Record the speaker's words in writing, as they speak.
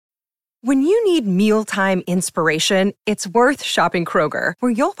When you need mealtime inspiration, it's worth shopping Kroger,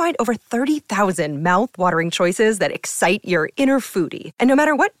 where you'll find over 30,000 mouth-watering choices that excite your inner foodie. And no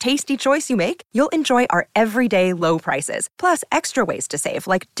matter what tasty choice you make, you'll enjoy our everyday low prices, plus extra ways to save,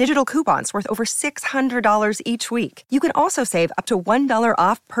 like digital coupons worth over $600 each week. You can also save up to $1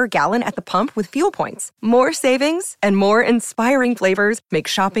 off per gallon at the pump with fuel points. More savings and more inspiring flavors make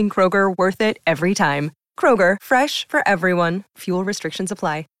shopping Kroger worth it every time. Kroger, fresh for everyone. Fuel restrictions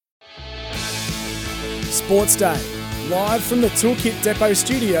apply. Sports Day, live from the Toolkit Depot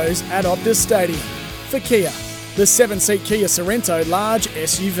studios at Optus Stadium. For Kia, the 7-seat Kia Sorrento large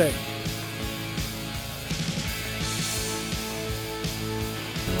SUV.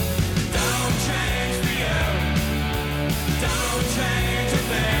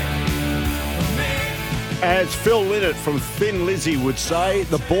 As Phil Lynott from Thin Lizzy would say,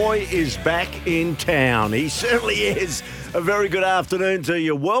 the boy is back in town. He certainly is. A very good afternoon to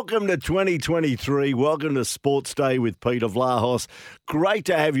you. Welcome to 2023. Welcome to Sports Day with Peter Vlahos. Great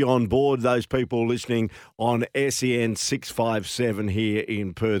to have you on board, those people listening on SEN 657 here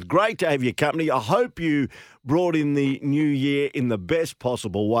in Perth. Great to have your company. I hope you brought in the new year in the best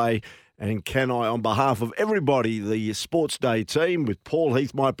possible way. And can I, on behalf of everybody, the Sports Day team, with Paul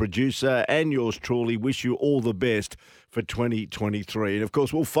Heath, my producer, and yours truly, wish you all the best for 2023. And, of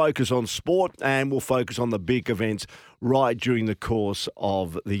course, we'll focus on sport and we'll focus on the big events right during the course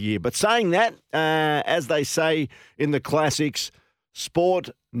of the year. But saying that, as they say in the classics,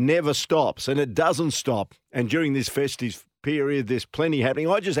 sport never stops, and it doesn't stop. And during this festive period, there's plenty happening.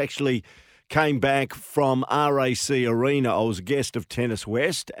 I just actually came back from RAC Arena. I was a guest of Tennis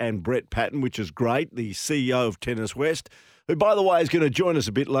West and Brett Patton, which is great, the CEO of Tennis West, who, by the way, is going to join us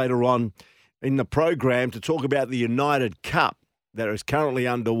a bit later on in the program to talk about the United Cup that is currently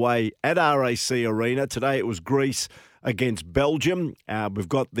underway at RAC Arena. Today it was Greece against Belgium. We've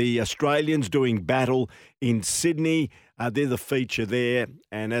got the Australians doing battle in Sydney. They're the feature there.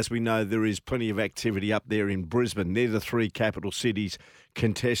 And as we know, there is plenty of activity up there in Brisbane. They're the three capital cities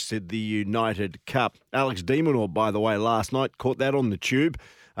contested the United Cup. Alex de Minaur, by the way, last night, caught that on the tube.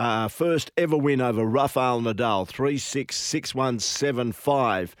 First ever win over Rafael Nadal, 3-6, 6-1,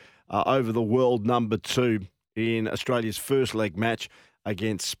 7-5 over the world number 2 in Australia's first leg match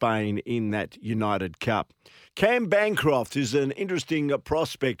against Spain in that United Cup. Cam Bancroft is an interesting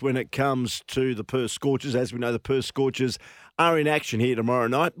prospect when it comes to the Perth Scorchers. As we know, the Perth Scorchers are in action here tomorrow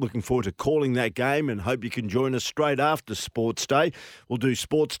night. Looking forward to calling that game and hope you can join us straight after Sports Day. We'll do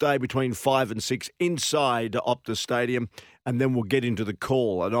Sports Day between 5 and 6 inside Optus Stadium, and then we'll get into the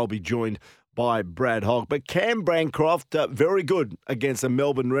call, and I'll be joined by Brad Hogg. But Cam Bancroft, very good against the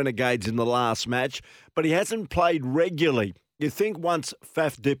Melbourne Renegades in the last match, but he hasn't played regularly. You think once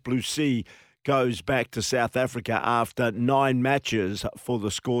Faf du Plessis goes back to South Africa after 9 matches for the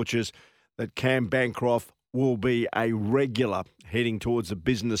Scorchers, that Cam Bancroft will be a regular heading towards the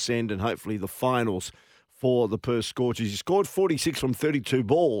business end and hopefully the finals for the Perth Scorchers. He scored 46 from 32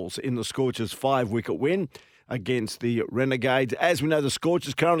 balls in the Scorchers' 5-wicket win against the Renegades. As we know, the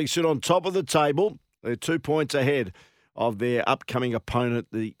Scorchers currently sit on top of the table. They're 2 points ahead of their upcoming opponent,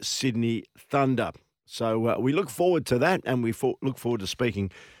 the Sydney Thunder. So we look forward to that, and we look forward to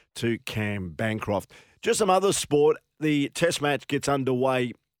speaking to Cam Bancroft. Just some other sport. The Test match gets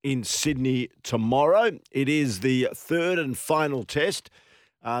underway in Sydney tomorrow. It is the third and final Test.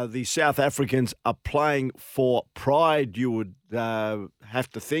 The South Africans are playing for pride, you would have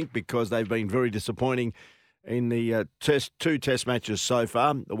to think, because they've been very disappointing in the two Test matches so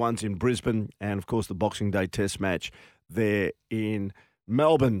far, the ones in Brisbane and, of course, the Boxing Day Test match there in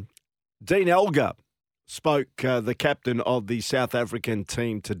Melbourne. Dean Elgar spoke, the captain of the South African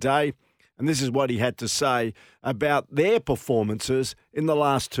team today, and this is what he had to say about their performances in the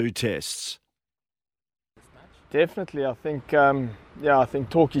last 2 tests. Definitely, I think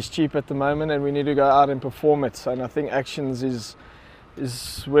talk is cheap at the moment, and we need to go out and perform it. And I think actions is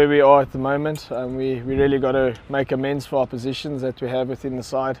where we are at the moment, and we really got to make amends for our positions that we have within the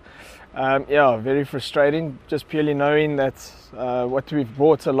side. Very frustrating, just purely knowing that what we've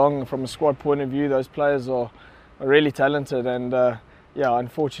brought along from a squad point of view, those players are really talented, and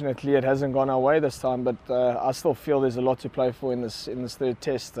unfortunately it hasn't gone our way this time, but I still feel there's a lot to play for in this third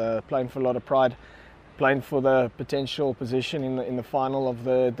test, playing for a lot of pride, playing for the potential position in the final of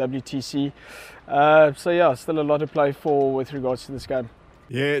the WTC. Still a lot to play for with regards to this game.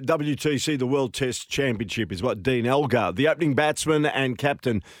 Yeah, WTC, the World Test Championship, is what Dean Elgar, the opening batsman and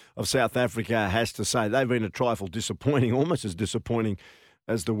captain of South Africa, has to say. They've been a trifle disappointing, almost as disappointing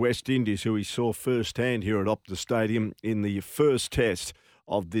as the West Indies, who we saw firsthand here at Optus Stadium in the first test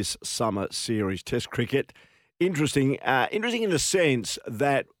of this summer series. Test cricket, interesting in the sense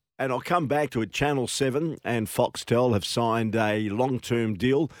that and I'll come back to it. Channel 7 and Foxtel have signed a long-term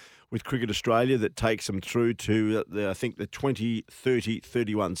deal with Cricket Australia that takes them through to, I think, the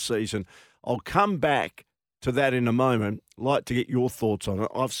 2030-31 season. I'll come back to that in a moment. I'd like to get your thoughts on it.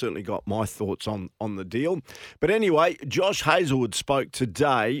 I've certainly got my thoughts on the deal. But anyway, Josh Hazlewood spoke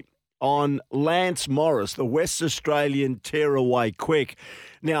today on Lance Morris, the West Australian tearaway quick.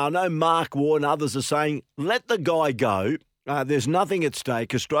 Now, I know Mark Ward and others are saying, let the guy go. There's nothing at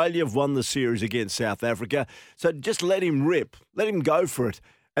stake. Australia have won the series against South Africa, so just let him rip. Let him go for it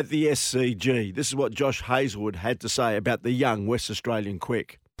at the SCG. This is what Josh Hazlewood had to say about the young West Australian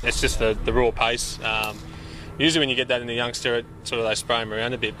quick. It's just the raw pace. Usually when you get that in a youngster, they spray him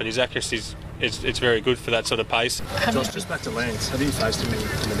around a bit, but his accuracy it's very good for that sort of pace. Josh, just back to Lance. Have you faced him in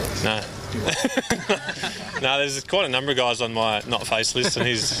the nets? No. No, there's quite a number of guys on my not face list, and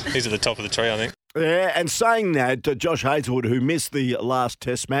he's at the top of the tree, I think. Yeah, and saying that, Josh Hazlewood, who missed the last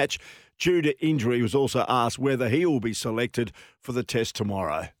Test match due to injury, was also asked whether he will be selected for the Test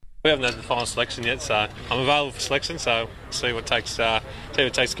tomorrow. We haven't had the final selection yet, so I'm available for selection, so see what takes care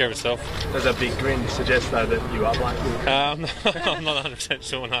of itself. Does that big grin suggest, though, that you are likely? I'm not 100%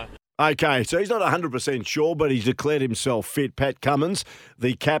 sure, no. Okay, so he's not 100% sure, but he's declared himself fit. Pat Cummins,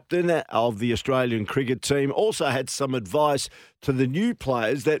 the captain of the Australian cricket team, also had some advice to the new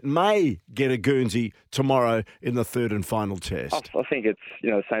players that may get a Guernsey tomorrow in the third and final Test. I think it's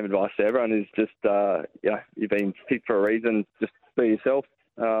the same advice to everyone is just you've been picked for a reason. Just be yourself.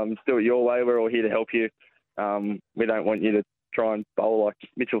 Do it your way. We're all here to help you. We don't want you to try and bowl like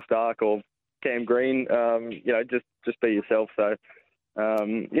Mitchell Starc or Cam Green. Just be yourself. So.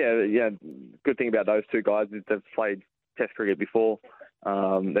 Good thing about those two guys is they've played Test cricket before.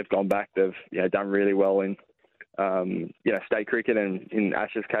 They've gone back. They've done really well in state cricket and in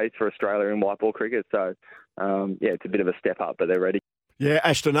Ash's case for Australia in white ball cricket. So it's a bit of a step up, but they're ready. Yeah,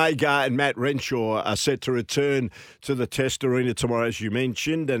 Ashton Agar and Matt Renshaw are set to return to the Test arena tomorrow, as you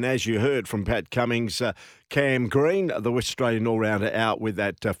mentioned. And as you heard from Pat Cummins, Cam Green, the West Australian all-rounder, out with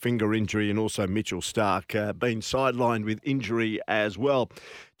that finger injury, and also Mitchell Starc being sidelined with injury as well.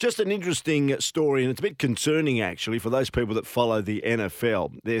 Just an interesting story, and it's a bit concerning, actually, for those people that follow the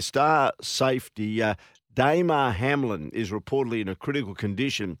NFL. Their star safety, Damar Hamlin, is reportedly in a critical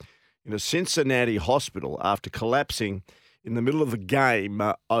condition in a Cincinnati hospital after collapsing in the middle of the game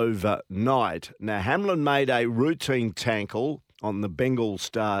overnight. Now, Hamlin made a routine tackle on the Bengal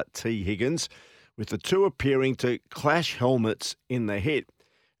star T. Higgins, with the two appearing to clash helmets in the hit.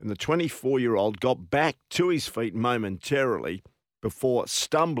 And the 24-year-old got back to his feet momentarily before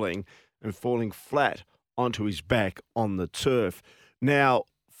stumbling and falling flat onto his back on the turf. Now,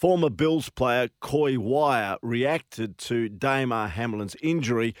 former Bills player Coy Wire reacted to Damar Hamlin's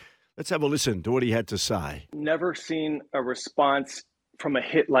injury. Let's have a listen to what he had to say. Never seen a response from a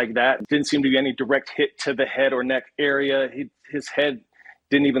hit like that. Didn't seem to be any direct hit to the head or neck area. His head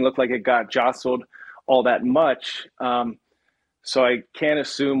didn't even look like it got jostled all that much. So I can't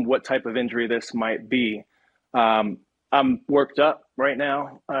assume what type of injury this might be. I'm worked up right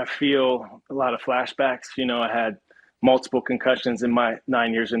now. I feel a lot of flashbacks. I had multiple concussions in my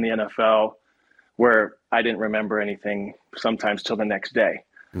 9 years in the NFL where I didn't remember anything sometimes till the next day.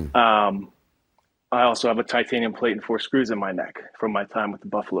 I also have a titanium plate and 4 screws in my neck from my time with the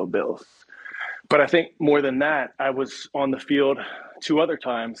Buffalo Bills. But I think more than that, I was on the field 2 other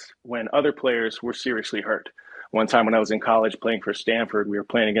times when other players were seriously hurt. One time when I was in college playing for Stanford, we were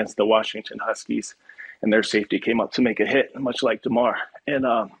playing against the Washington Huskies, and their safety came up to make a hit, much like Damar, and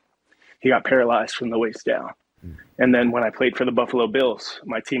he got paralyzed from the waist down. And then when I played for the Buffalo Bills,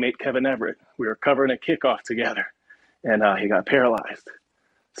 my teammate Kevin Everett, we were covering a kickoff together, and he got paralyzed.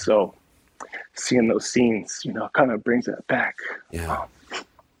 So seeing those scenes, kind of brings that back. Yeah.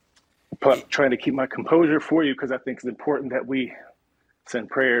 But trying to keep my composure for you, because I think it's important that we send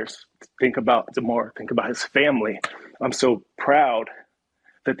prayers, think about Damar, think about his family. I'm so proud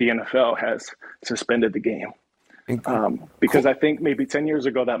that the NFL has suspended the game. Because I think maybe 10 years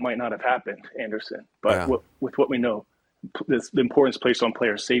ago that might not have happened, Anderson. But with what we know, the importance placed on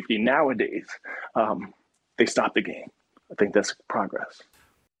player safety nowadays, they stopped the game. I think that's progress.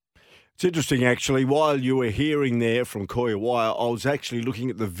 It's interesting, actually. While you were hearing there from Coy Wire, I was actually looking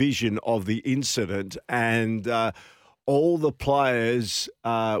at the vision of the incident, and all the players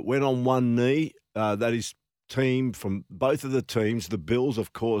went on one knee. That is team from both of the teams, the Bills,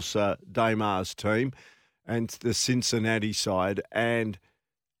 of course, Damar's team, and the Cincinnati side. And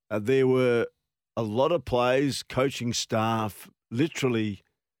there were a lot of players, coaching staff, literally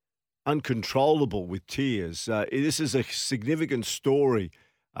uncontrollable with tears. This is a significant story,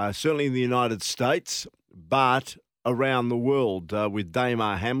 certainly in the United States, but around the world with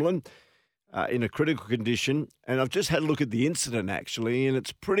Damar Hamlin in a critical condition. And I've just had a look at the incident, actually, and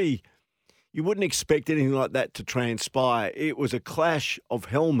it's pretty... You wouldn't expect anything like that to transpire. It was a clash of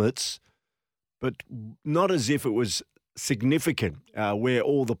helmets, but not as if it was significant, where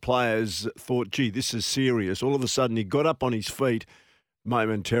all the players thought, gee, this is serious. All of a sudden, he got up on his feet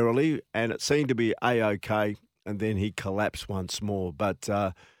momentarily, and it seemed to be A-OK, and then he collapsed once more. But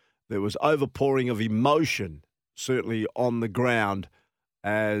there was overpouring of emotion, certainly on the ground,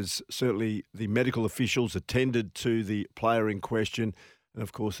 as certainly the medical officials attended to the player in question. And,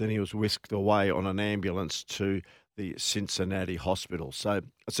 of course, then he was whisked away on an ambulance to the Cincinnati hospital. So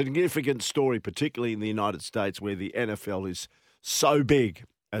a significant story, particularly in the United States, where the NFL is so big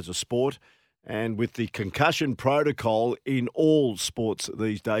as a sport. And with the concussion protocol in all sports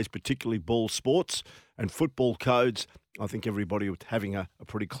these days, particularly ball sports and football codes, I think everybody was having a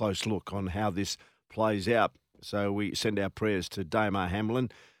pretty close look on how this plays out. So we send our prayers to Damar Hamlin,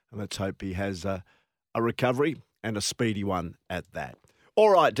 and let's hope he has a recovery and a speedy one at that. All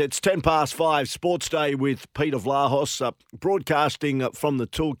right, it's 5:10, Sports Day with Peter Vlahos, broadcasting from the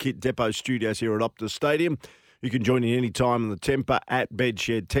Toolkit Depot studios here at Optus Stadium. You can join in any time on the Tempur at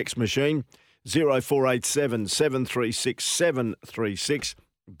Bedshed text machine, 0487 736 736.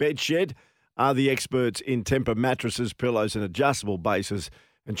 Bedshed are the experts in Tempur mattresses, pillows and adjustable bases,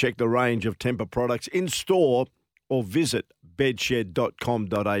 and check the range of Tempur products in store or visit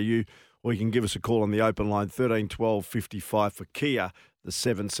bedshed.com.au, or you can give us a call on the open line 13 12 55 for Kia, the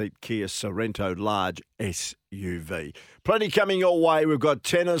 7-seat Kia Sorrento large SUV. Plenty coming your way. We've got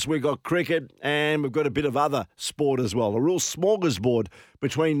tennis, we've got cricket, and we've got a bit of other sport as well. A real smorgasbord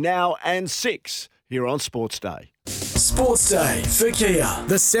between now and 6 here on Sports Day. Sports Day for Kia.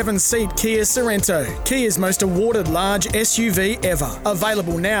 The 7-seat Kia Sorrento, Kia's most awarded large SUV ever.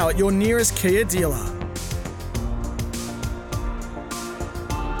 Available now at your nearest Kia dealer.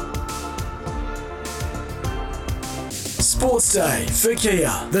 Sports Day for Kia.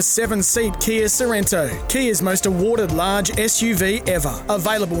 The 7-seat Kia Sorrento, Kia's most awarded large SUV ever.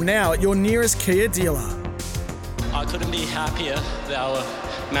 Available now at your nearest Kia dealer. I couldn't be happier that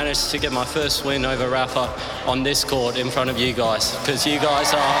I managed to get my first win over Rafa on this court in front of you guys, because you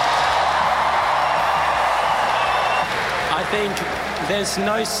guys are... I think there's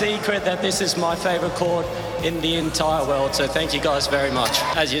no secret that this is my favourite court in the entire world, so thank you guys very much.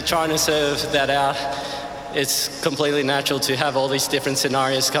 As you're trying to serve that out, it's completely natural to have all these different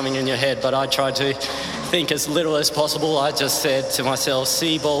scenarios coming in your head, but I tried to think as little as possible. I just said to myself,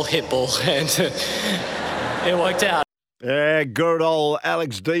 see ball, hit ball, and it worked out. Yeah, good old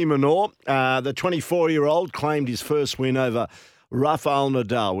Alex de Minaur, the 24-year-old, claimed his first win over Rafael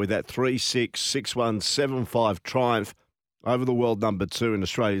Nadal with that 3-6, 6-1, 7-5 triumph over the world number 2 in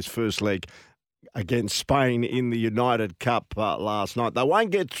Australia's first leg against Spain in the United Cup last night. They won't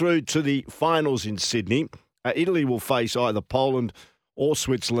get through to the finals in Sydney. Italy will face either Poland or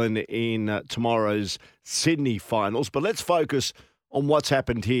Switzerland in tomorrow's Sydney finals. But let's focus on what's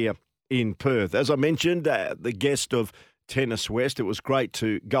happened here in Perth. As I mentioned, the guest of Tennis West, it was great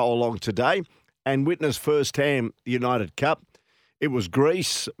to go along today and witness firsthand the United Cup. It was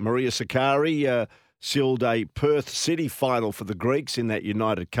Greece. Maria Sakkari sealed a Perth City final for the Greeks in that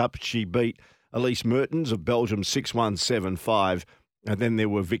United Cup. She beat Elise Mertens of Belgium 6-1, 7-5. And then there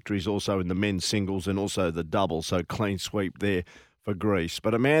were victories also in the men's singles and also the double. So clean sweep there for Greece.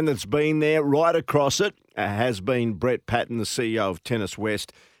 But a man that's been there right across it has been Brett Patten, the CEO of Tennis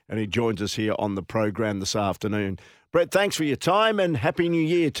West, and he joins us here on the program this afternoon. Brett, thanks for your time and Happy New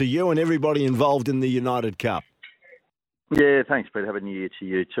Year to you and everybody involved in the United Cup. Yeah, thanks, Brett. Happy New Year to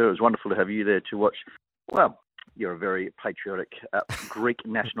you too. It was wonderful to have you there to watch. Well, you're a very patriotic Greek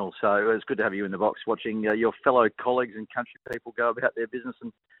national, so it was good to have you in the box watching your fellow colleagues and country people go about their business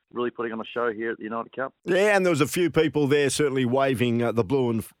and really putting on a show here at the United Cup. Yeah, and there was a few people there certainly waving the blue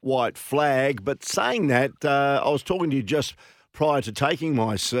and white flag. But saying that, I was talking to you just prior to taking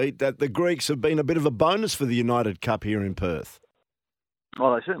my seat that the Greeks have been a bit of a bonus for the United Cup here in Perth.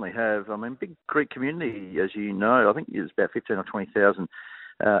 Well, they certainly have. I mean, big Greek community, as you know. I think there's about 15 or 20,000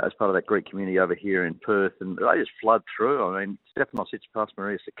 as part of that Greek community over here in Perth, and they just flood through. I mean, Stefanos Tsitsipas,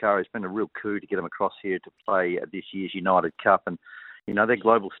 Maria Sakkari, it's been a real coup to get them across here to play at this year's United Cup, and you know, they're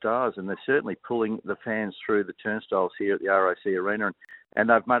global stars, and they're certainly pulling the fans through the turnstiles here at the ROC Arena, and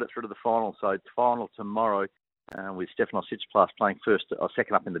they've made it through to the final. So the final tomorrow with Stefanos Tsitsipas playing first or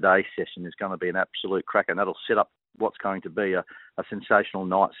second up in the day session is going to be an absolute cracker, and that'll set up what's going to be a sensational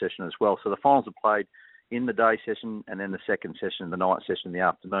night session as well. So the finals are played in the day session, and then the second session, the night session in the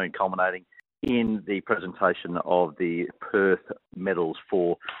afternoon, culminating in the presentation of the Perth medals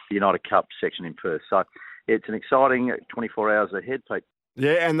for the United Cup section in Perth. So it's an exciting 24 hours ahead, Pete.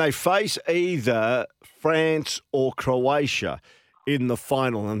 Yeah, and they face either France or Croatia in the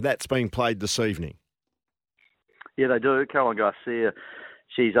final, and that's being played this evening. Yeah, they do. Caroline Garcia,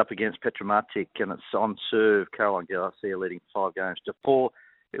 she's up against Petra Martic, and it's on serve. Caroline Garcia leading 5-4.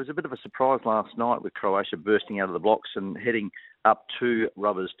 It was a bit of a surprise last night with Croatia bursting out of the blocks and heading up 2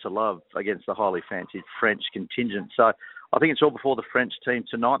 rubbers to love against the highly fancied French contingent. So I think it's all before the French team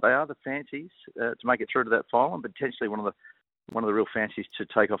tonight. They are the fancies to make it through to that final, and potentially one of the real fancies to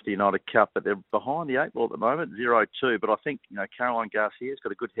take off the United Cup. But they're behind the 8 ball at the moment, 0-2. But I think Caroline Garcia's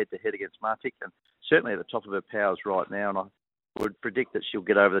got a good head-to-head against Martic, and certainly at the top of her powers right now. And I would predict that she'll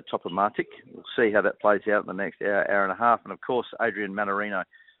get over the top of Martic. We'll see how that plays out in the next hour and a half. And of course, Adrian Manarino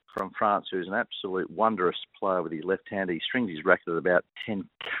from France, who's an absolute wondrous player with his left hand. He strings his racket at about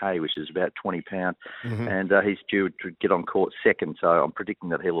 10K, which is about £20, and he's due to get on court second. So I'm predicting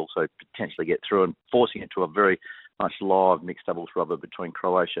that he'll also potentially get through and forcing it to a very nice live mixed doubles rubber between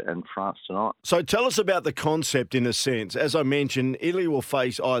Croatia and France tonight. So tell us about the concept in a sense. As I mentioned, Italy will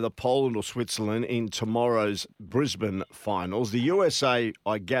face either Poland or Switzerland in tomorrow's Brisbane finals. The USA,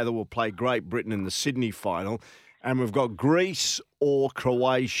 I gather, will play Great Britain in the Sydney final. And we've got Greece or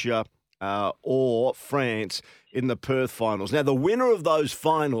Croatia or France in the Perth finals. Now, the winner of those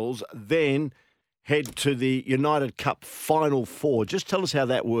finals then head to the United Cup Final Four. Just tell us how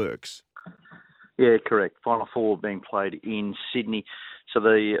that works. Yeah, correct. Final Four being played in Sydney. So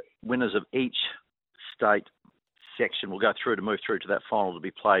the winners of each state section will go through to move through to that final to be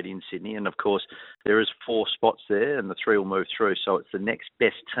played in Sydney. And, of course, there is 4 spots there and the 3 will move through. So it's the next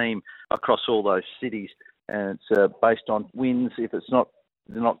best team across all those cities. And it's based on wins. If it's not,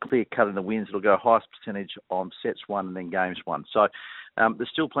 they're not clear-cut in the wins, it'll go highest percentage on sets won and then games won. So there's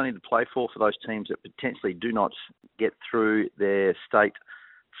still plenty to play for those teams that potentially do not get through their state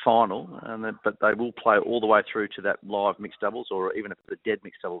final, but they will play all the way through to that live mixed doubles, or even if it's a dead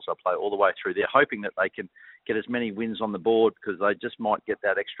mixed doubles, they'll play all the way through. They're hoping that they can get as many wins on the board because they just might get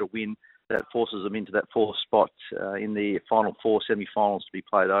that extra win that forces them into that 4th spot in the Final Four semi-finals to be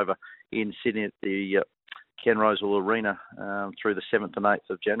played over in Sydney at the Ken Rosewall Arena through the 7th and 8th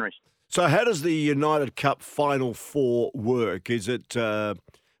of January. So how does the United Cup Final Four work? Is it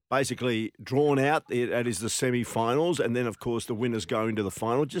basically drawn out? That is the semi-finals, and then, of course, the winners go into the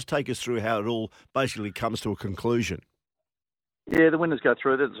final. Just take us through how it all basically comes to a conclusion. Yeah, the winners go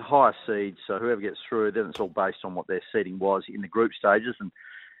through. There's a higher seed, so whoever gets through, then it's all based on what their seeding was in the group stages,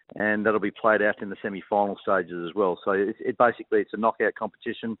 and that'll be played out in the semi-final stages as well. So it's a knockout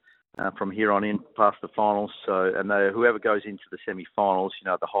competition from here on in past the finals. So whoever goes into the semi-finals,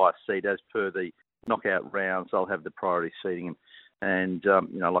 the highest seed as per the knockout rounds, they'll have the priority seeding. And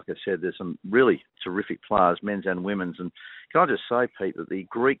like I said, there's some really terrific players, men's and women's. And can I just say, Pete, that the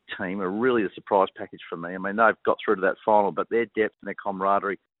Greek team are really a surprise package for me. I mean, they've got through to that final, but their depth and their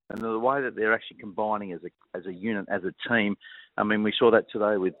camaraderie and the way that they're actually combining as a unit, as a team. I mean, we saw that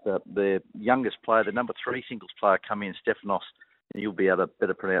today with their youngest player, the number 3 singles player, come in, Stefanos. You'll be able to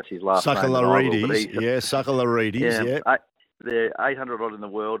better pronounce his last name. Sakellaridis, yeah. They're 800 odd in the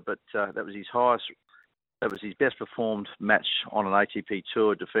world, but that was his highest. That was his best performed match on an ATP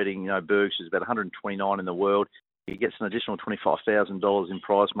tour, defeating Bergs, who's about 129 in the world. He gets an additional $25,000 in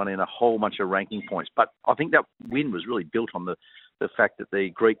prize money and a whole bunch of ranking points. But I think that win was really built on the fact that the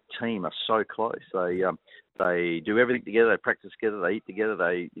Greek team are so close. They do everything together. They practice together. They eat together.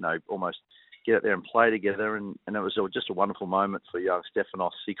 They almost get out there and play together, and it was just a wonderful moment for young Stefanos.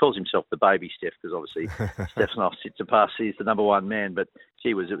 He calls himself the baby Steph because obviously Stefanos Tsitsipas, he's the number 1 man, but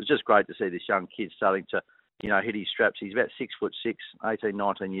it was just great to see this young kid starting to, hit his straps. He's about 6'6", 18,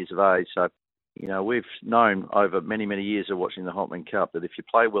 19 years of age, so, we've known over many, many years of watching the Hopman Cup that if you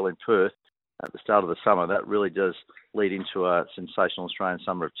play well in Perth at the start of the summer, that really does lead into a sensational Australian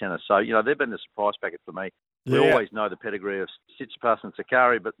summer of tennis. So, they've been the surprise packet for me. We always know the pedigree of Tsitsipas and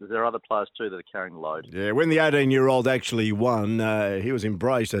Sakkari, but there are other players too that are carrying the load. Yeah, when the 18-year-old actually won, he was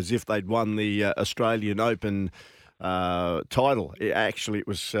embraced as if they'd won the Australian Open title. It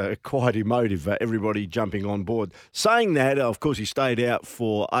was quite emotive, everybody jumping on board. Saying that, of course, he stayed out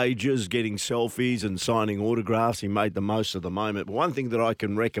for ages, getting selfies and signing autographs. He made the most of the moment. But one thing that I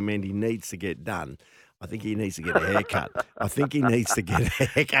can recommend he needs to get done, I think he needs to get a haircut.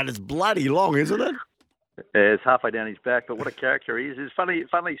 It's bloody long, isn't it? Yeah, it's halfway down his back, but what a character he is. It's funny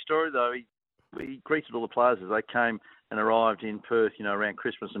story, though. He greeted all the players as they came and arrived in Perth, around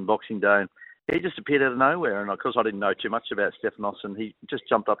Christmas and Boxing Day. And he just appeared out of nowhere. And, of course, I didn't know too much about Stefanos, and he just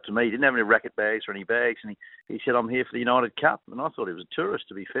jumped up to me. He didn't have any racket bags or any bags, and he said, "I'm here for the United Cup." And I thought he was a tourist,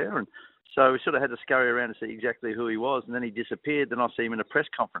 to be fair. And So we sort of had to scurry around to see exactly who he was, and then he disappeared. Then I see him in a press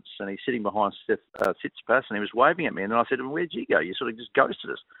conference, and he's sitting behind Tsitsipas, and he was waving at me. And then I said to him, "Where'd you go? You sort of just ghosted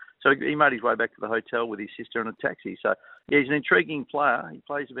us." So he made his way back to the hotel with his sister in a taxi. So, yeah, he's an intriguing player. He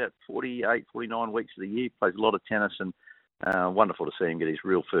plays about 48, 49 weeks of the year. He plays a lot of tennis, and wonderful to see him get his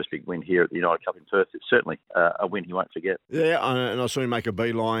real first big win here at the United Cup in Perth. It's certainly a win he won't forget. Yeah, and I saw him make a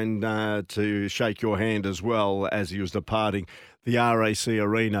beeline to shake your hand as well as he was departing the RAC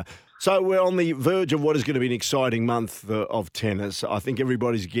Arena. So we're on the verge of what is going to be an exciting month of tennis. I think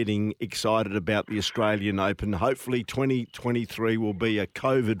everybody's getting excited about the Australian Open. Hopefully 2023 will be a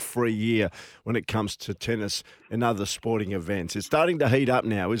COVID-free year when it comes to tennis and other sporting events. It's starting to heat up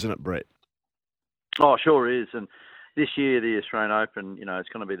now, isn't it, Brett? Oh, sure is. And this year, the Australian Open, it's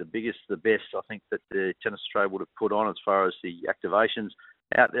going to be the biggest, the best, I think, that the Tennis Australia would have put on as far as the activations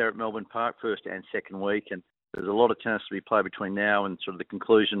out there at Melbourne Park, first and second week. And there's a lot of tennis to be played between now and sort of the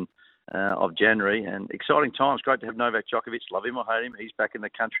conclusion of January. And exciting times. Great to have Novak Djokovic. Love him or hate him. He's back in the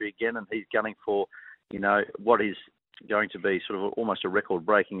country again, and he's gunning for, what is going to be sort of almost a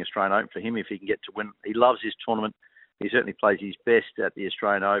record-breaking Australian Open for him if he can get to win. He loves his tournament. He certainly plays his best at the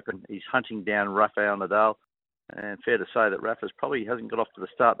Australian Open. He's hunting down Rafael Nadal. And fair to say that Rafa's probably hasn't got off to the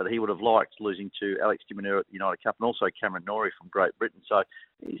start that he would have liked, losing to Alex de Minaur at the United Cup, and also Cameron Norrie from Great Britain. So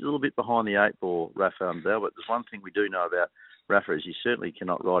he's a little bit behind the eight ball, Rafael Nadal. But there's one thing we do know about Rafa is you certainly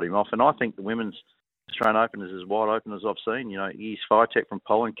cannot write him off. And I think the women's Australian Open is as wide open as I've seen. He's Swiatek from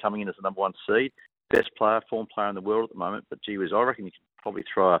Poland coming in as the number one seed, best player, form player in the world at the moment. But gee whiz, I reckon you can probably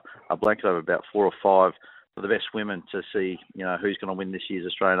throw a blanket over about 4 or 5 for the best women to see, who's going to win this year's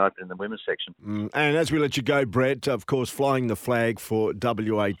Australian Open in the women's section. And as we let you go, Brett, of course, flying the flag for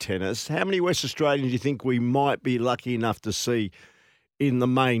WA Tennis, how many West Australians do you think we might be lucky enough to see in the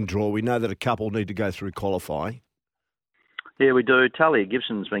main draw? We know that a couple need to go through qualifying. Yeah, we do. Talia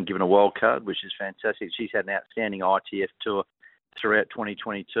Gibson's been given a wild card, which is fantastic. She's had an outstanding ITF tour throughout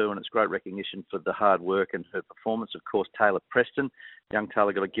 2022, and it's great recognition for the hard work and her performance. Of course, Taylor Preston, young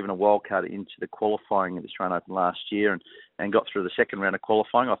Taylor, got given a wild card into the qualifying at the Australian Open last year and got through the second round of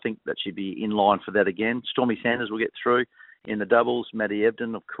qualifying. I think that she'd be in line for that again. Stormy Sanders will get through in the doubles. Maddie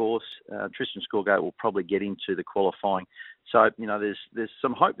Ebden, of course. Tristan Skorgate will probably get into the qualifying. So, there's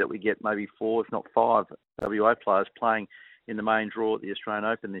some hope that we get maybe 4, if not 5 WA players playing in the main draw at the Australian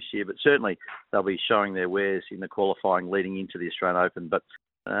Open this year, but certainly they'll be showing their wares in the qualifying leading into the Australian Open. But,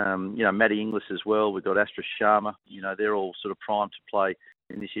 Maddie Inglis as well, we've got Astra Sharma, they're all sort of primed to play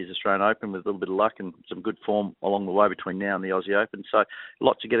in this year's Australian Open with a little bit of luck and some good form along the way between now and the Aussie Open. So a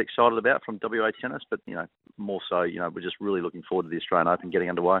lot to get excited about from WA Tennis, but, more so, we're just really looking forward to the Australian Open getting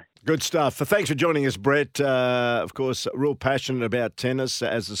underway. Good stuff. Thanks for joining us, Brett. Of course, real passionate about tennis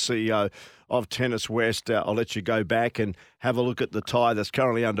as the CEO of Tennis West. I'll let you go back and have a look at the tie that's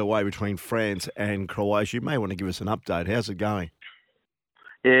currently underway between France and Croatia. You may want to give us an update. How's it going?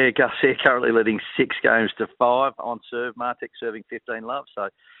 Yeah, Garcia currently leading 6-5 on serve. Martek serving 15 love. So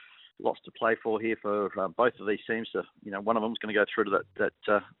lots to play for here for both of these teams. One of them's going to go through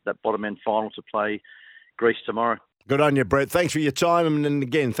to that bottom end final to play Greece tomorrow. Good on you, Brett. Thanks for your time. And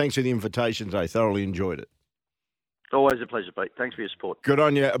again, thanks for the invitation today. Thoroughly enjoyed it. Always a pleasure, Pete. Thanks for your support. Good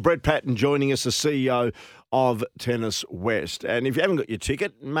on you. Brett Patten joining us, the CEO of Tennis West. And if you haven't got your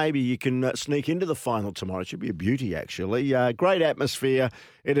ticket, maybe you can sneak into the final tomorrow. It should be a beauty, actually. Great atmosphere.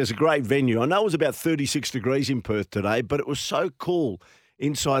 It is a great venue. I know it was about 36 degrees in Perth today, but it was so cool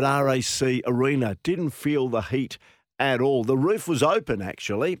inside RAC Arena. Didn't feel the heat at all. The roof was open,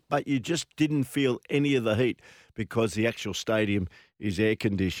 actually, but you just didn't feel any of the heat because the actual stadium is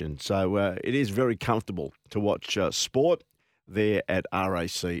air-conditioned. So it is very comfortable to watch sport there at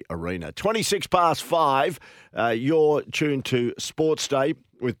RAC Arena. 5:26. You're tuned to Sports Day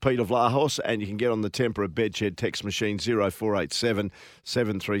with Peter Vlahos, and you can get on the Tempera Bedshed text machine 0487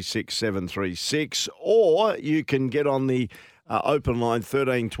 736 736, or you can get on the open line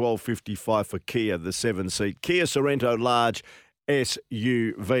 13 12 55 for Kia, the 7-seat Kia Sorento Large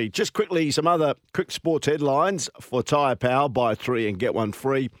SUV. Just quickly, some other quick sports headlines for Tyre Power. Buy 3 and get 1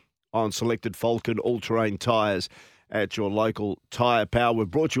 free on selected Falcon all-terrain tyres at your local Tyre Power.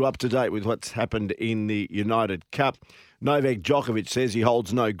 We've brought you up to date with what's happened in the United Cup. Novak Djokovic says he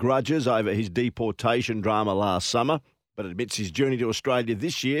holds no grudges over his deportation drama last summer, but admits his journey to Australia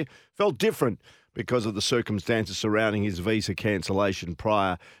this year felt different because of the circumstances surrounding his visa cancellation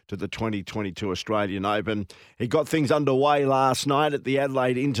prior to the 2022 Australian Open. He got things underway last night at the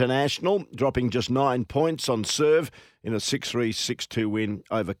Adelaide International, dropping just 9 points on serve in a 6-3, 6-2 win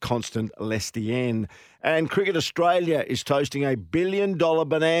over Constant Lestienne. And Cricket Australia is toasting $1 billion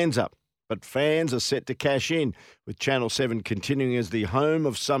bonanza but fans are set to cash in, with Channel 7 continuing as the home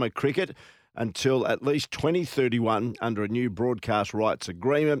of summer cricket until at least 2031 under a new broadcast rights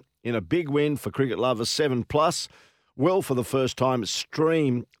agreement. In a big win for cricket lovers, 7plus will for the first time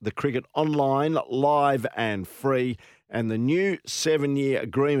stream the cricket online, live and free, and the new 7-year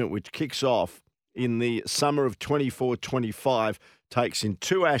agreement, which kicks off in the summer of 24-25, takes in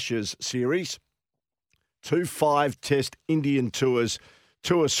 2 Ashes series, 2 5-test Indian tours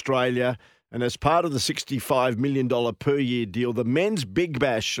to Australia, and as part of the $65 million per year deal, the Men's Big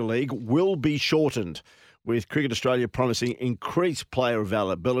Bash League will be shortened, with Cricket Australia promising increased player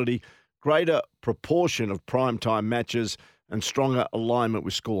availability, greater proportion of primetime matches and stronger alignment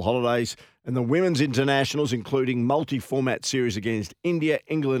with school holidays. And the women's internationals, including multi-format series against India,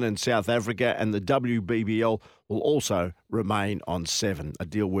 England and South Africa, and the WBBL will also remain on 7, a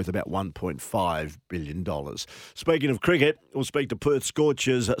deal worth about $1.5 billion. Speaking of cricket, we'll speak to Perth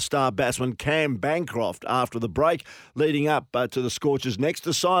Scorchers star batsman Cam Bancroft after the break, leading up to the Scorchers' next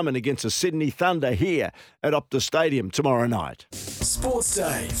assignment against the Sydney Thunder here at Optus Stadium tomorrow night. Sports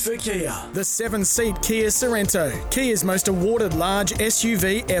Day for Kia. The 7-seat Kia Sorrento, Kia's most awarded large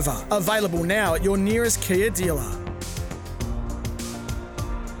SUV ever. Available now at your nearest Kia dealer.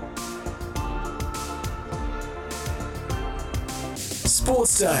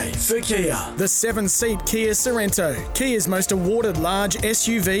 Sports Day for Kia. The 7-seat Kia Sorrento, Kia's most awarded large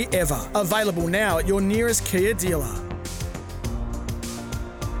SUV ever. Available now at your nearest Kia dealer.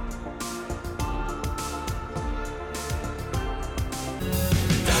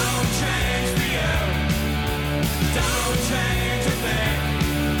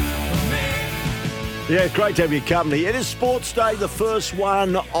 Yeah, great to have your company. It is Sports Day, the first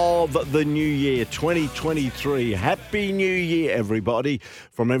one of the new year, 2023. Happy New Year, everybody,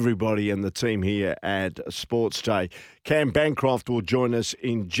 from everybody and the team here at Sports Day. Cam Bancroft will join us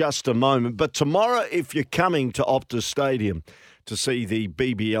in just a moment. But tomorrow, if you're coming to Optus Stadium to see the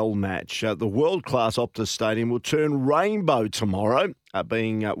BBL match, the world-class Optus Stadium will turn rainbow tomorrow,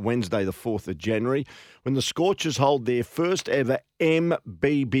 being Wednesday the 4th of January, when the Scorchers hold their first ever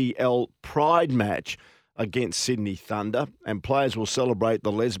MBBL Pride match against Sydney Thunder, and players will celebrate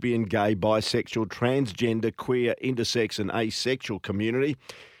the lesbian, gay, bisexual, transgender, queer, intersex and asexual community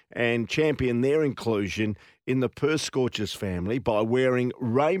and champion their inclusion in the Perth Scorchers family by wearing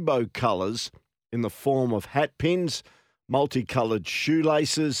rainbow colours in the form of hat pins, multicoloured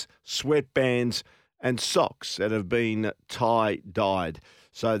shoelaces, sweatbands and socks that have been tie-dyed.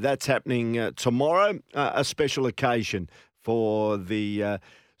 So that's happening tomorrow, a special occasion for the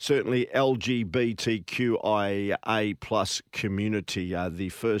certainly LGBTQIA plus community, the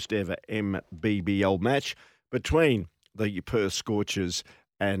first ever MBBL match between the Perth Scorchers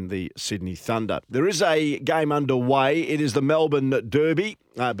and the Sydney Thunder. There is a game underway. It is the Melbourne Derby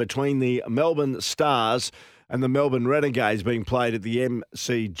between the Melbourne Stars and the Melbourne Renegades being played at the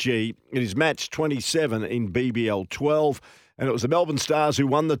MCG. It is match 27 in BBL 12. And it was the Melbourne Stars who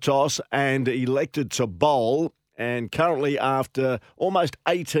won the toss and elected to bowl. And currently, after almost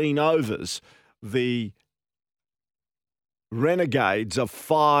 18 overs, the Renegades are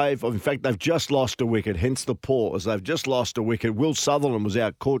 5. In fact, they've just lost a wicket, hence the pause. They've just lost a wicket. Will Sutherland was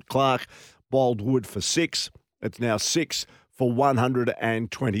out. Court Clark bowled Wood for 6. It's now 6 for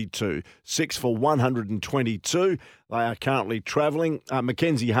 122. 6 for 122. They are currently travelling.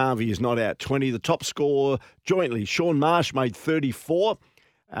 Mackenzie Harvey is not out. 20. The top scorer jointly, Sean Marsh made 34.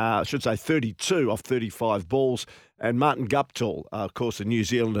 I should say 32 off 35 balls. And Martin Guptill, of course, the New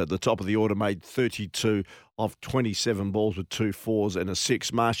Zealander at the top of the order, made 32 off 27 balls with 2 fours and a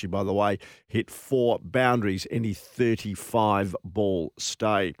 6. Marshy, by the way, hit 4 boundaries in his 35-ball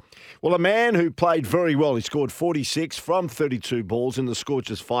stay. Well, a man who played very well, he scored 46 from 32 balls in the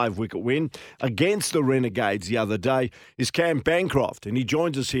Scorchers' 5-wicket win against the Renegades the other day, is Cam Bancroft, and he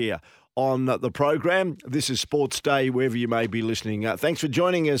joins us here on the program. This is Sports Day, wherever you may be listening. Thanks for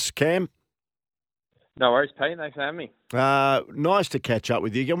joining us, Cam. No worries, Pete. Thanks for having me. Nice to catch up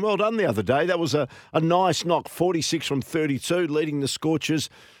with you again. Well done the other day. That was a nice knock, 46 from 32, leading the Scorchers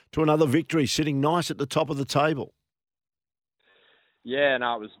to another victory, sitting nice at the top of the table. Yeah,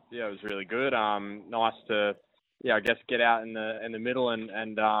 no, it was really good. Nice to, I guess, get out in the middle and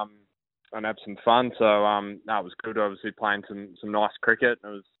have some fun. So it was good. Obviously playing some nice cricket. It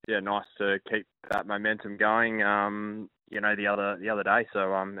was nice to keep that momentum going. The other day. So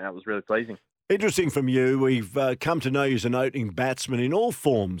that was really pleasing. Interesting from you. We've come to know you as an opening batsman in all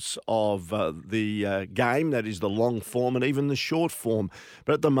forms of the game, that is the long form and even the short form.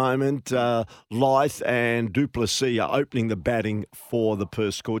 But at the moment, Lyth and Duplessis are opening the batting for the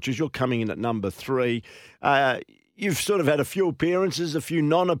Perth Scorchers. You're coming in at number 3. You've sort of had a few appearances, a few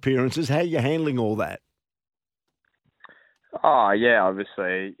non-appearances. How are you handling all that? Oh, yeah,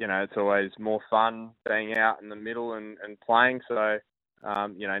 obviously, it's always more fun being out in the middle and playing. So,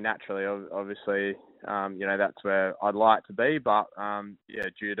 naturally, obviously, that's where I'd like to be. But,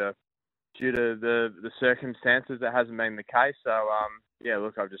 due to the circumstances, that hasn't been the case. So,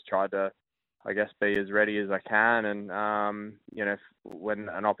 look, I've just tried to, I guess, be as ready as I can. And, when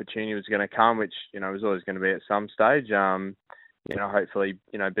an opportunity was going to come, which, was always going to be at some stage, hopefully,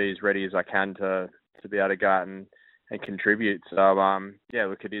 be as ready as I can to be able to go out and contribute. So,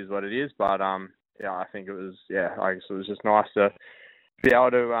 look, it is what it is. But, I think it was, I guess it was just nice to be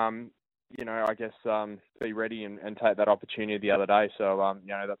able to, be ready and take that opportunity the other day. So,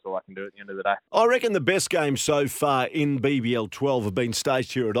 that's all I can do at the end of the day. I reckon the best games so far in BBL 12 have been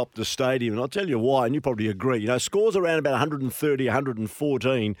staged here at Optus Stadium, and I'll tell you why, and you probably agree. Scores around about 130,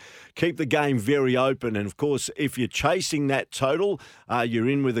 114 keep the game very open, and of course, if you're chasing that total, you're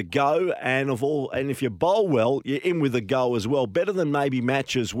in with a go, and if you bowl well, you're in with a go as well. Better than maybe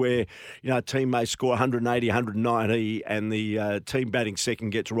matches where a team may score 180, 190, and the team batting second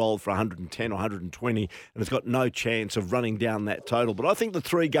gets rolled for 110 or 120, and it's got no chance of running down that total. But I think the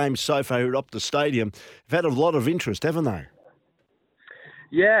 3 games so far here at Optus Stadium have had a lot of interest, haven't they?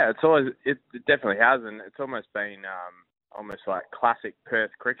 Yeah, it definitely has, and it's almost been almost like classic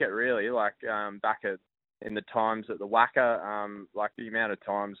Perth cricket, really. Like back in the times at the WACA, like the amount of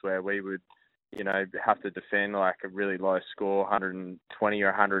times where we would, have to defend like a really low score, 120 or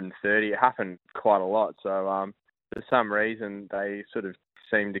 130. It happened quite a lot. So for some reason, they sort of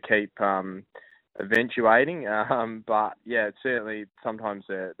seem to keep eventuating. But yeah, it's certainly sometimes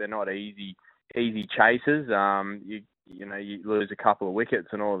they're not easy chases. You lose a couple of wickets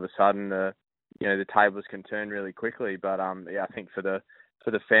and all of a sudden the tables can turn really quickly. But I think for the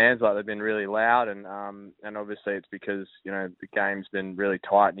fans, like, they've been really loud, and obviously it's because the game's been really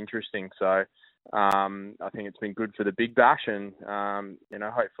tight and interesting. So I think it's been good for the Big Bash, and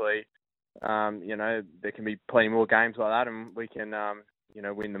hopefully there can be plenty more games like that, and we can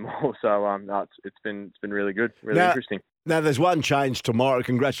win them all. So it's been really good, really interesting. Now there's one change tomorrow.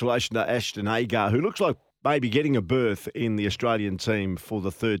 Congratulations to Ashton Agar, who looks like maybe getting a berth in the Australian team for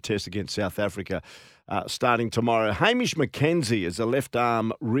the 3rd test against South Africa starting tomorrow. Hamish McKenzie is a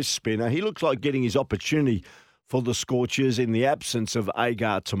left-arm wrist spinner. He looks like getting his opportunity for the Scorchers in the absence of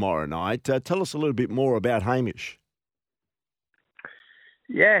Agar tomorrow night. Tell us a little bit more about Hamish.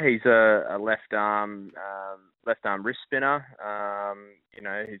 Yeah, he's a left-arm wrist spinner.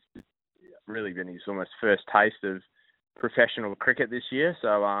 He's really been his almost first taste of professional cricket this year.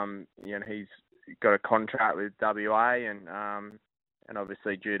 So, he's got a contract with WA, and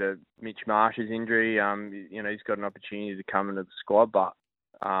obviously due to Mitch Marsh's injury, he's got an opportunity to come into the squad. But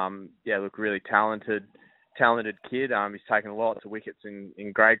really talented kid. He's taken lots of wickets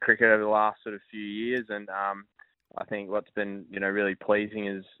in grade cricket over the last sort of few years, and I think what's been really pleasing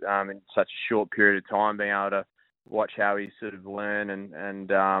is in such a short period of time being able to watch how he sort of learned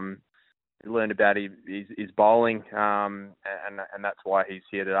and learned about his bowling, and that's why he's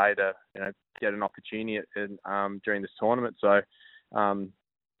here today to get an opportunity during this tournament. So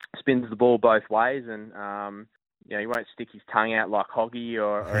spins the ball both ways, and he won't stick his tongue out like Hoggy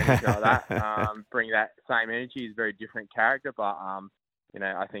or anything like that. Bring that same energy. He's a very different character, but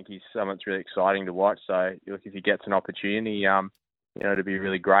I think he's someone that's really exciting to watch. So look, if he gets an opportunity, it'd be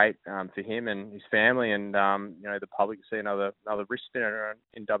really great for him and his family, and the public to see another wrist spinner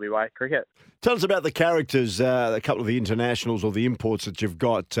in WA cricket. Tell us about the characters, a couple of the internationals or the imports that you've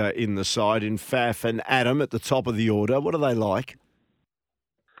got in the side, in Faf and Adam at the top of the order. What are they like?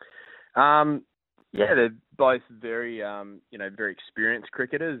 They're both very, very experienced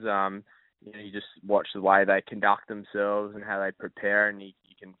cricketers. You just watch the way they conduct themselves and how they prepare, and you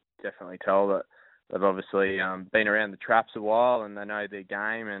can definitely tell that they've obviously been around the traps a while, and they know their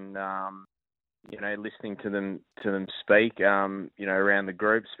game. And listening to them speak, around the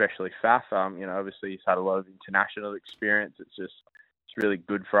group, especially Faf. Obviously he's had a lot of international experience. It's really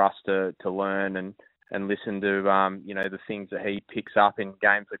good for us to learn and listen to the things that he picks up in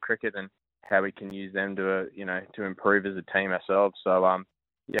games of cricket and how we can use them to improve as a team ourselves. So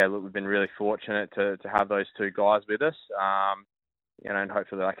we've been really fortunate to have those two guys with us. And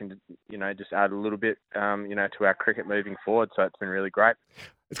hopefully I can, just add a little bit, to our cricket moving forward. So it's been really great.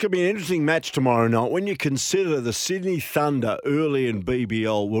 It's going to be an interesting match tomorrow night. When you consider the Sydney Thunder early in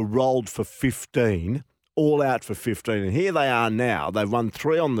BBL were rolled for 15, all out for 15. And here they are now. They've won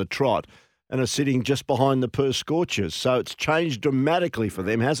 3 on the trot and are sitting just behind the Perth Scorchers. So it's changed dramatically for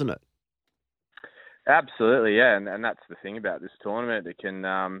them, hasn't it? Absolutely, yeah. And that's the thing about this tournament. It can,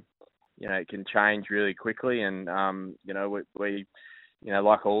 it can change really quickly. And, we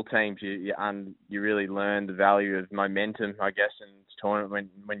like all teams, you really learn the value of momentum, I guess, in this tournament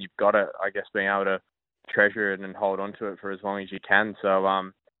when you've got it, I guess, being able to treasure it and hold on to it for as long as you can.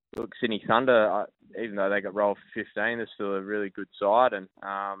 So, look, Sydney Thunder, even though they got rolled for 15, they're still a really good side. And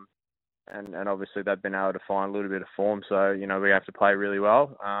obviously they've been able to find a little bit of form. So, we have to play really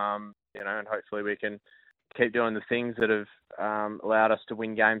well, and hopefully we can keep doing the things that have allowed us to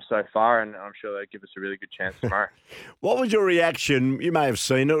win games so far, and I'm sure they'll give us a really good chance tomorrow. What was your reaction? You may have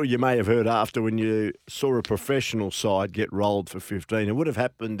seen it or you may have heard after when you saw a professional side get rolled for 15. It would have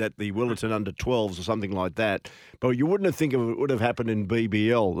happened at the Willetton under-12s or something like that, but you wouldn't think it would have happened in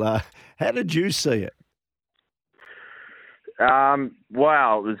BBL. How did you see it?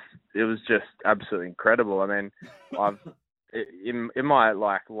 Wow, it was just absolutely incredible. I mean, in my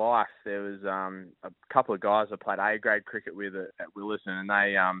life, there was a couple of guys I played A-grade cricket with at Willetton, and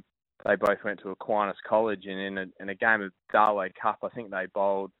they both went to Aquinas College, and in a game of Darway Cup, I think they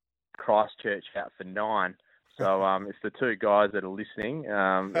bowled Christchurch out for 9. So if the two guys that are listening,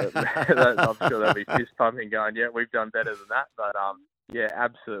 I'm sure they'll be fist pumping, going, "Yeah, we've done better than that." But yeah,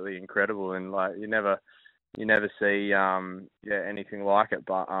 absolutely incredible, and you never see anything like it.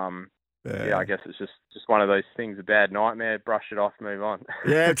 But yeah, I guess it's just one of those things, a bad nightmare, brush it off, move on.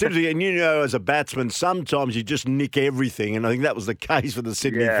 Yeah, it's interesting. And as a batsman, sometimes you just nick everything. And I think that was the case for the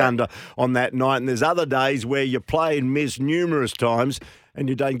Sydney Thunder on that night. And there's other days where you play and miss numerous times and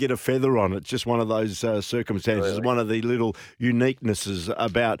you don't get a feather on. It's just one of those circumstances, absolutely. One of the little uniquenesses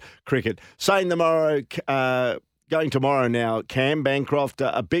about cricket. Saying tomorrow... Going tomorrow now, Cam Bancroft,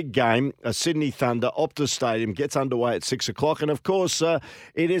 a big game, a Sydney Thunder, Optus Stadium, gets underway at 6 o'clock. And, of course,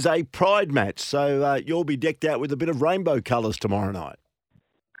 it is a pride match, so you'll be decked out with a bit of rainbow colours tomorrow night.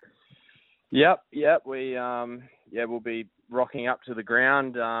 Yep. We'll be rocking up to the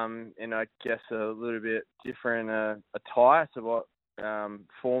ground in, I guess, a little bit different attire to what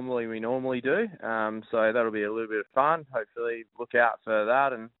formally we normally do. So that'll be a little bit of fun. Hopefully look out for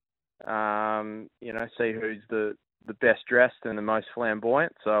that and see who's the best dressed and the most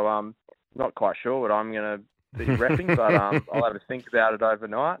flamboyant. So I'm not quite sure what I'm going to be repping, but I'll have a think about it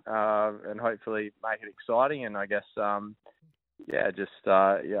overnight and hopefully make it exciting. And I guess, I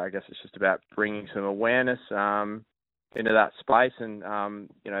guess it's just about bringing some awareness into that space. And,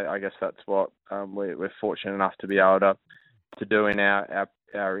 I guess that's what we're fortunate enough to be able to do in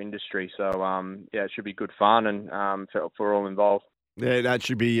our industry. So, it should be good fun and for all involved. Yeah, that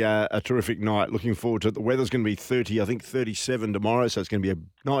should be a terrific night. Looking forward to it. The weather's going to be 37 tomorrow, so it's going to be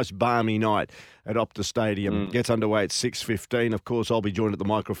a nice balmy night at Optus Stadium. Gets underway at 6:15. Of course, I'll be joined at the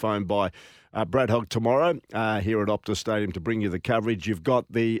microphone by Brad Hogg tomorrow here at Optus Stadium to bring you the coverage. You've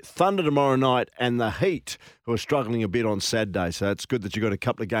got the Thunder tomorrow night and the Heat, who are struggling a bit on Saturday, so it's good that you've got a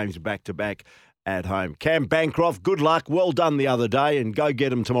couple of games back-to-back at home. Cam Bancroft, good luck. Well done the other day, and go get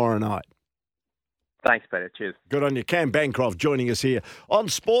them tomorrow night. Thanks, Peter. Cheers. Good on you. Cam Bancroft joining us here on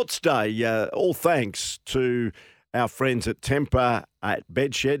Sports Day. All thanks to our friends at Tempur at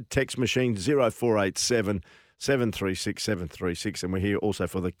Bedshed. Text machine 0487 736 736. And we're here also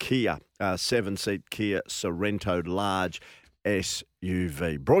for the Kia 7-seat Kia Sorento large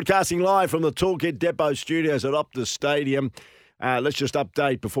SUV. Broadcasting live from the Toolkit Depot studios at Optus Stadium. Let's just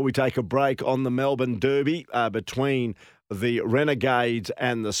update before we take a break on the Melbourne Derby between the Renegades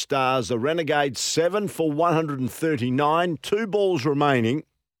and the Stars. The Renegades 7 for 139, 2 balls remaining.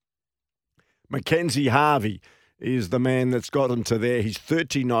 Mackenzie Harvey is the man that's got them to there. He's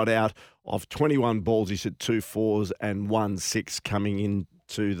 30 not out of 21 balls. He's hit 2 4s and 1 6 coming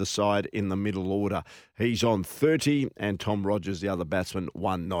into the side in the middle order. He's on 30 and Tom Rogers, the other batsman,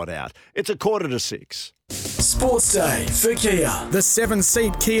 1 not out. It's 5:45. Sports Day for Kia. The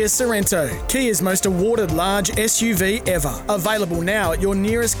 7-seat Kia Sorento, Kia's most awarded large SUV ever. Available now at your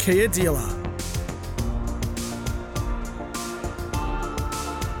nearest Kia dealer.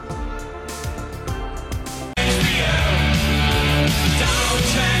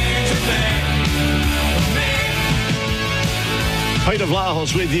 Peter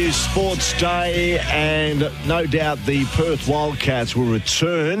Vlahos with you, Sports Day, and no doubt the Perth Wildcats will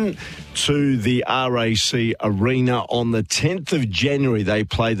return to the RAC Arena on the 10th of January. They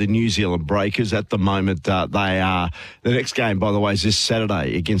play the New Zealand Breakers. At the moment, they are. The next game, by the way, is this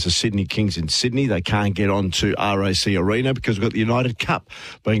Saturday against the Sydney Kings in Sydney. They can't get on to RAC Arena because we've got the United Cup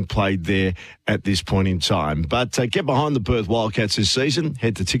being played there at this point in time. But get behind the Perth Wildcats this season.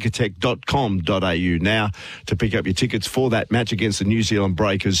 Head to ticketek.com.au now to pick up your tickets for that match against the New Zealand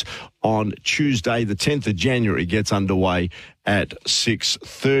Breakers on Tuesday, the 10th of January. Gets underway at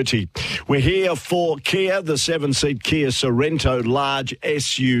 6:30. We're here for Kia, the 7-seat Kia Sorento large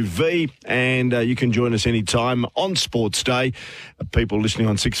SUV, and you can join us anytime on Sports Day. People listening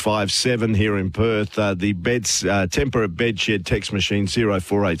on 657 here in Perth, the beds, Temperate Bedshed text machine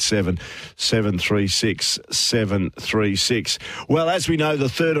 0487 736 736. Well, as we know, the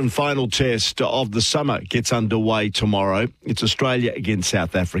third and final test of the summer gets underway tomorrow. It's Australia against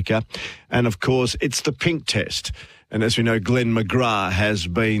South Africa, and of course, it's the pink test. And as we know, Glenn McGrath has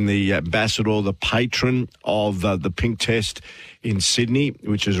been the ambassador, the patron of the Pink Test in Sydney,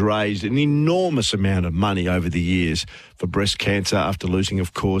 which has raised an enormous amount of money over the years for breast cancer after losing,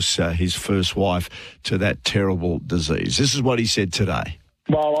 of course, his first wife to that terrible disease. This is what he said today.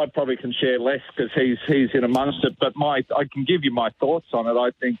 Well, I probably can share less because he's in amongst it, but I can give you my thoughts on it.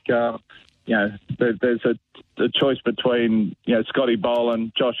 I think, there's a choice between, Scotty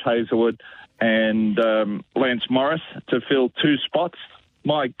Boland, Josh Hazlewood, and Lance Morris to fill two spots.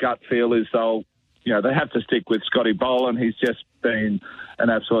 My gut feel is they have to stick with Scotty Boland. He's just been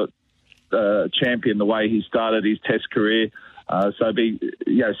an absolute champion the way he started his Test career. So it'd be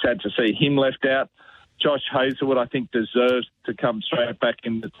sad to see him left out. Josh Hazlewood, I think, deserves to come straight back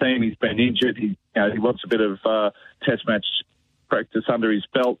in the team. He's been injured. He wants a bit of Test match practice under his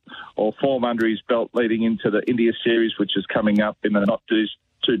belt or form under his belt leading into the India series, which is coming up in the not too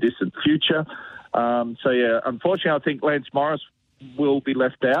distant future. Unfortunately, I think Lance Morris will be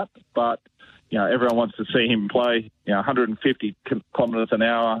left out, but, everyone wants to see him play, 150 kilometres an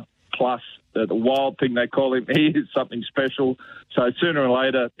hour plus, the wild thing they call him. He is something special. So sooner or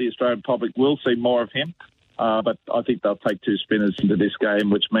later, the Australian public will see more of him, but I think they'll take two spinners into this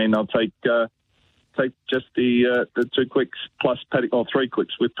game, which mean they'll take just the two quicks plus Paddy, or three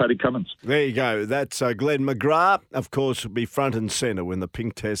quicks with Paddy Cummins. There you go. That's Glenn McGrath. Of course, will be front and centre when the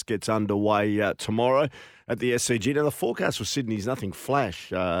Pink Test gets underway tomorrow at the SCG. Now, the forecast for Sydney is nothing flash.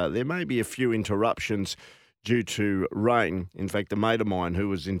 There may be a few interruptions due to rain. In fact, a mate of mine who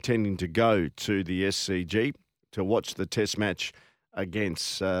was intending to go to the SCG to watch the Test match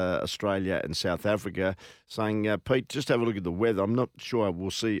against Australia and South Africa, saying, Pete, just have a look at the weather. I'm not sure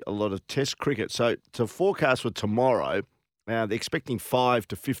we'll see a lot of Test cricket. So to forecast for tomorrow, they're expecting 5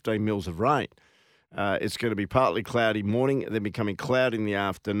 to 15 mils of rain. It's going to be partly cloudy morning, then becoming cloudy in the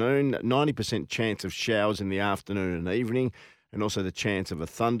afternoon, 90% chance of showers in the afternoon and evening, and also the chance of a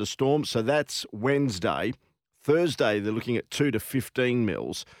thunderstorm. So that's Wednesday. Thursday, they're looking at 2 to 15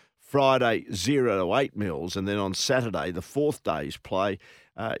 mils. Friday, 0 to 8 mils, and then on Saturday, the fourth day's play,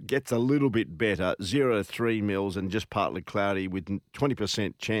 gets a little bit better, 0 to 3 mils and just partly cloudy with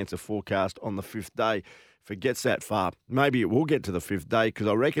 20% chance of forecast on the fifth day. If it gets that far, maybe it will get to the fifth day, because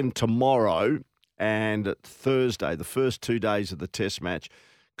I reckon tomorrow and Thursday, the first 2 days of the Test match,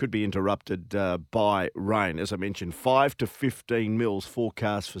 could be interrupted by rain. As I mentioned, 5 to 15 mils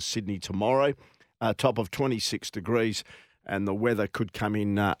forecast for Sydney tomorrow, top of 26 degrees. And the weather could come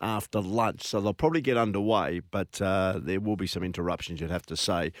in after lunch. So they'll probably get underway, but there will be some interruptions, you'd have to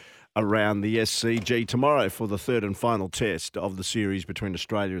say, around the SCG tomorrow for the third and final test of the series between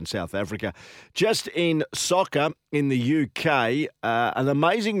Australia and South Africa. Just in soccer in the UK, an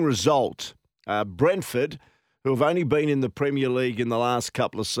amazing result. Brentford, who have only been in the Premier League in the last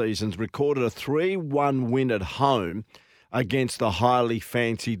couple of seasons, recorded a 3-1 win at home against the highly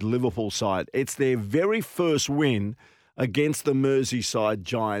fancied Liverpool side. It's their very first win against the Merseyside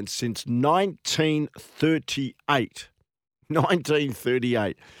Giants since 1938.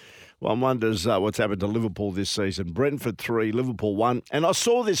 1938. One wonders what's happened to Liverpool this season. Brentford 3, Liverpool 1. And I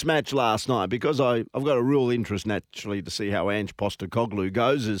saw this match last night because I've got a real interest, naturally, to see how Ange Postecoglou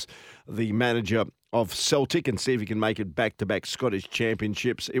goes as the manager of Celtic and see if he can make it back-to-back Scottish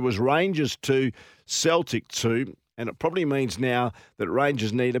championships. It was Rangers 2, Celtic 2. And it probably means now that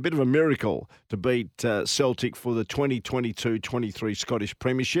Rangers need a bit of a miracle to beat Celtic for the 2022-23 Scottish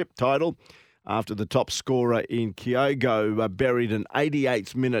Premiership title after the top scorer in Kyogo buried an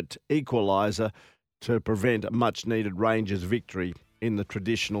 88th minute equaliser to prevent a much-needed Rangers victory in the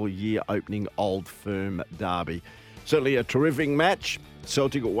traditional year-opening Old Firm derby. Certainly a terrific match.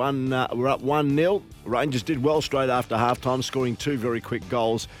 Celtic were up 1-0. Rangers did well straight after half-time, scoring 2 very quick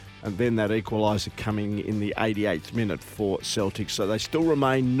goals. And then that equaliser coming in the 88th minute for Celtic. So they still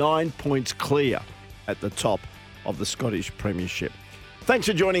remain 9 points clear at the top of the Scottish Premiership. Thanks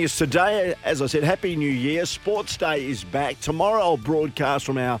for joining us today. As I said, Happy New Year. Sports Day is back. Tomorrow I'll broadcast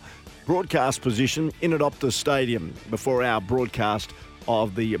from our broadcast position in at Optus Stadium before our broadcast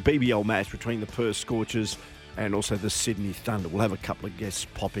of the BBL match between the Perth Scorchers and also the Sydney Thunder. We'll have a couple of guests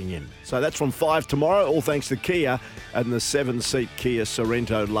popping in. So that's from 5 tomorrow, all thanks to Kia and the 7-seat Kia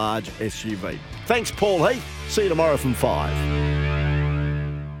Sorrento large SUV. Thanks, Paul Heath. See you tomorrow from 5.